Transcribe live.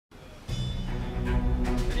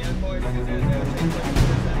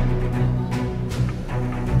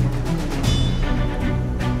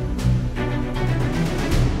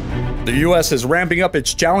The U.S. is ramping up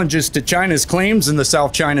its challenges to China's claims in the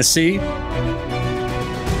South China Sea.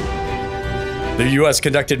 The U.S.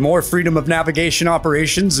 conducted more freedom of navigation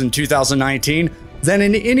operations in 2019 than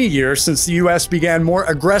in any year since the U.S. began more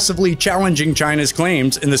aggressively challenging China's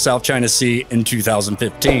claims in the South China Sea in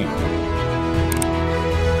 2015.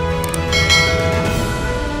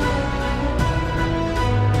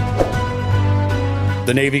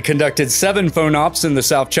 The Navy conducted 7 FONOPs in the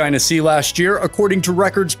South China Sea last year, according to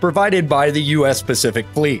records provided by the U.S. Pacific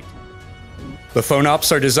Fleet. The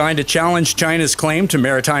FONOPs are designed to challenge China's claim to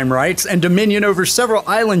maritime rights and dominion over several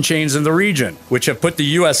island chains in the region, which have put the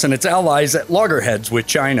U.S. and its allies at loggerheads with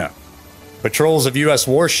China. Patrols of U.S.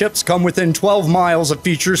 warships come within 12 miles of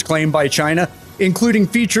features claimed by China, including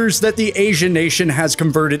features that the Asian nation has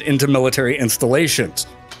converted into military installations.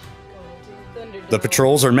 The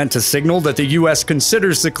patrols are meant to signal that the U.S.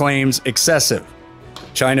 considers the claims excessive.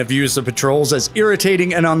 China views the patrols as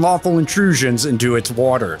irritating and unlawful intrusions into its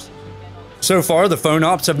waters. So far, the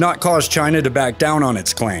FONOPs have not caused China to back down on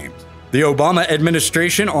its claims. The Obama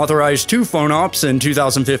administration authorized 2 FONOPs in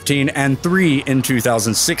 2015 and 3 in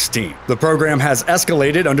 2016. The program has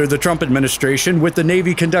escalated under the Trump administration, with the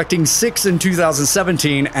Navy conducting 6 in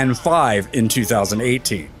 2017 and 5 in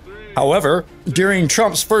 2018. However, during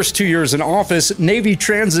Trump's first 2 years in office, Navy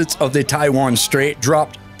transits of the Taiwan Strait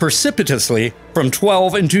dropped precipitously from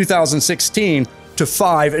 12 in 2016 to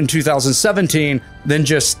 5 in 2017, then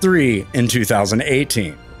just 3 in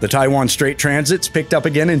 2018. The Taiwan Strait transits picked up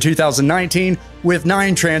again in 2019, with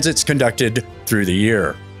 9 transits conducted through the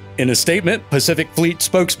year. In a statement, Pacific Fleet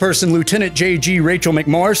spokesperson Lieutenant J.G. Rachel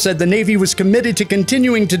McMahon said the Navy was committed to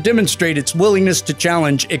continuing to demonstrate its willingness to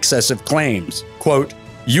challenge excessive claims. Quote,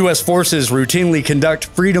 U.S. forces routinely conduct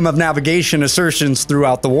freedom of navigation assertions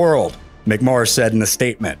throughout the world, McMahon said in a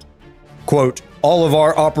statement. Quote, all of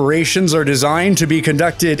our operations are designed to be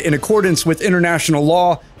conducted in accordance with international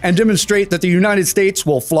law and demonstrate that the United States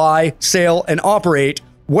will fly, sail, and operate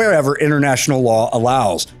wherever international law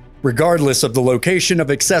allows, regardless of the location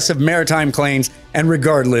of excessive maritime claims and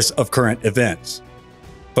regardless of current events.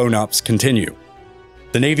 FONOPs continue.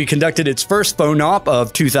 The Navy conducted its first FONOP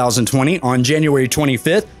of 2020 on January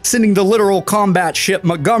 25th, sending the littoral combat ship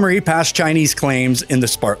Montgomery past Chinese claims in the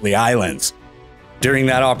Spratly Islands. During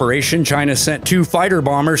that operation, China sent 2 fighter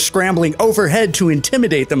bombers scrambling overhead to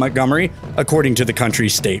intimidate the Montgomery, according to the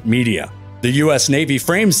country's state media. The U.S. Navy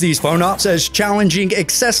frames these FONOPs as challenging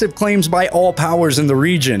excessive claims by all powers in the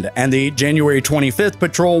region, and the January 25th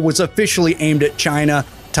patrol was officially aimed at China,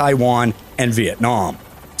 Taiwan, and Vietnam.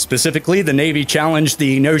 Specifically, the Navy challenged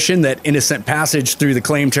the notion that innocent passage through the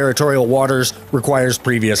claimed territorial waters requires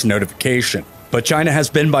previous notification. But China has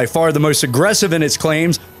been by far the most aggressive in its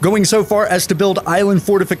claims, going so far as to build island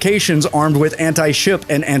fortifications armed with anti-ship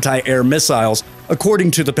and anti-air missiles, according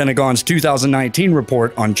to the Pentagon's 2019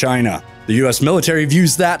 report on China. The U.S. military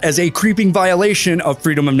views that as a creeping violation of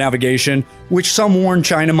freedom of navigation, which some warn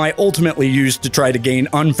China might ultimately use to try to gain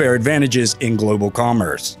unfair advantages in global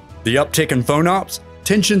commerce. The uptick in FONOPs,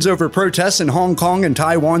 tensions over protests in Hong Kong and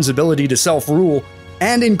Taiwan's ability to self-rule,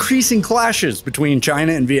 and increasing clashes between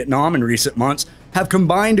China and Vietnam in recent months have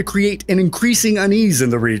combined to create an increasing unease in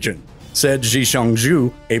the region, said Zhisheng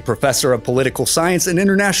Zhu, a professor of political science and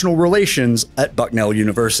international relations at Bucknell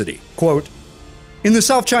University. Quote, in the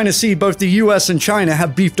South China Sea, both the U.S. and China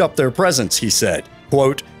have beefed up their presence, he said.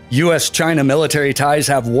 Quote, U.S.-China military ties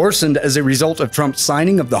have worsened as a result of Trump's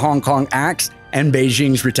signing of the Hong Kong Acts and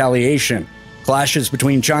Beijing's retaliation. Clashes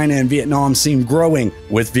between China and Vietnam seem growing,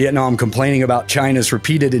 with Vietnam complaining about China's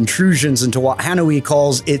repeated intrusions into what Hanoi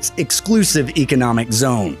calls its exclusive economic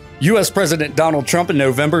zone. U.S. President Donald Trump in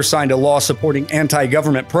November signed a law supporting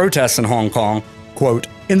anti-government protests in Hong Kong. Quote,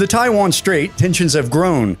 in the Taiwan Strait, tensions have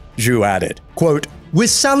grown, Zhu added. Quote,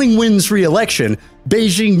 with Tsai Ing-wen's re-election,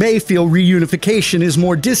 Beijing may feel reunification is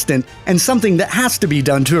more distant and something that has to be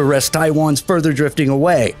done to arrest Taiwan's further drifting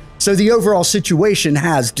away, so the overall situation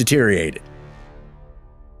has deteriorated.